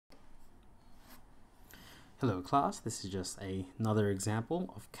Hello class, this is just another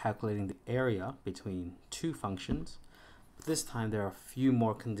example of calculating the area between two functions. But this time there are a few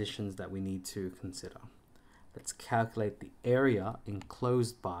more conditions that we need to consider. Let's calculate the area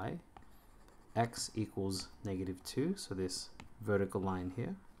enclosed by x equals -2, so this vertical line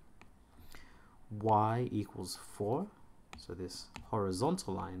here, y equals 4, so this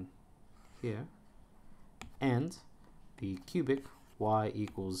horizontal line here, and the cubic y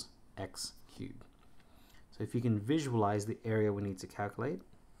equals x cubed. So if you can visualize the area we need to calculate,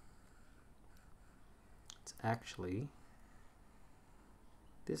 it's actually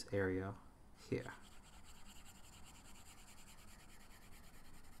this area here.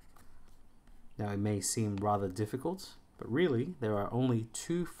 Now it may seem rather difficult, but really there are only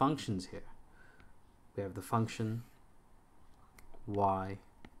two functions here. We have the function y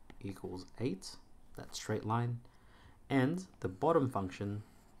equals 8, that straight line, and the bottom function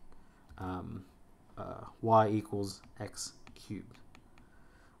y equals x cubed.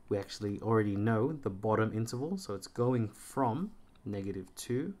 We actually already know the bottom interval, so it's going from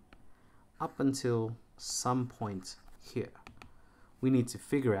 -2 up until some point here. We need to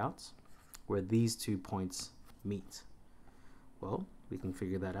figure out where these 2 points meet. Well, we can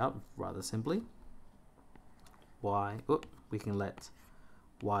figure that out rather simply. We can let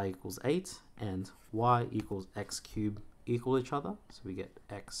y equals 8 and y equals x cubed equal each other, so we get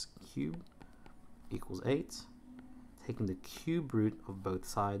x cubed equals 8, taking the cube root of both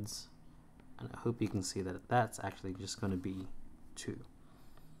sides, and I hope you can see that that's actually just going to be 2.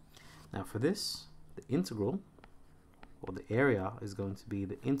 Now for this, the integral, or the area, is going to be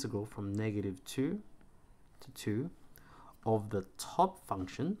the integral from -2 to 2 of the top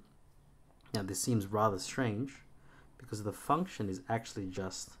function. Now this seems rather strange because the function is actually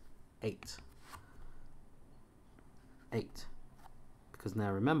just 8. Because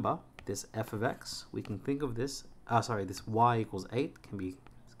now remember, this f of x, we can think of this, this y equals 8 can be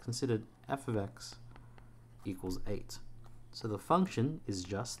considered f of x equals 8. So the function is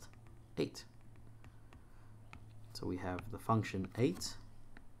just 8. So we have the function 8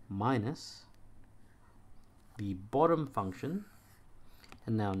 minus the bottom function,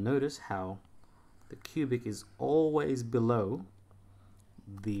 and now notice how the cubic is always below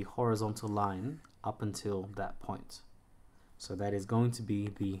the horizontal line up until that point. So that is going to be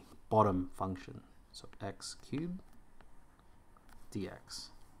the bottom function. So x cubed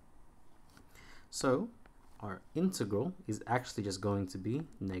dx. So our integral is actually just going to be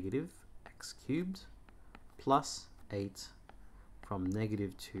 -x cubed plus 8 from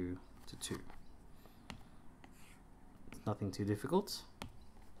 -2 to 2. It's nothing too difficult.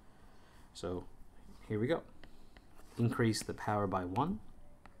 So here we go. Increase the power by 1,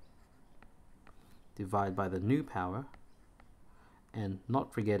 divide by the new power, and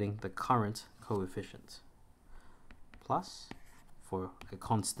not forgetting the current coefficient. Plus, for a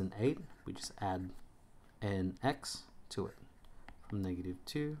constant 8, we just add an x to it, from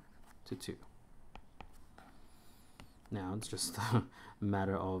 -2 to 2. Now it's just a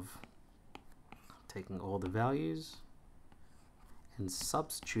matter of taking all the values and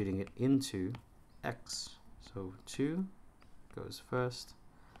substituting it into x. So 2 goes first,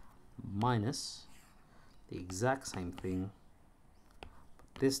 minus the exact same thing,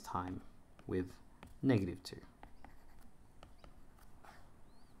 but this time with -2.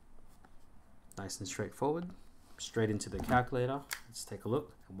 Nice and straightforward. Straight into the calculator. Let's take a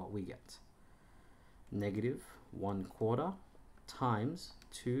look at what we get. -1/4 times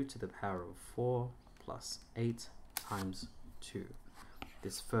 2 to the power of 4 plus 8 times 2.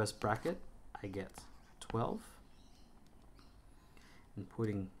 This first bracket, I get 12. And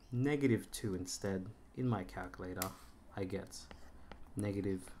putting -2 instead in my calculator, I get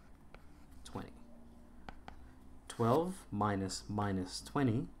 -20. 12 minus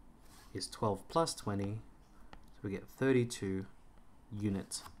 -20 is 12 plus 20, so we get 32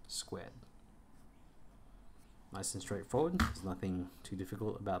 units squared. Nice and straightforward. There's nothing too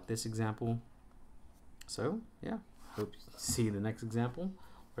difficult about this example. So yeah, hope to see the next example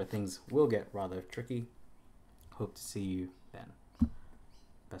where things will get rather tricky. Hope to see you then.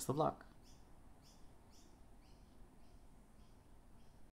 Best of luck.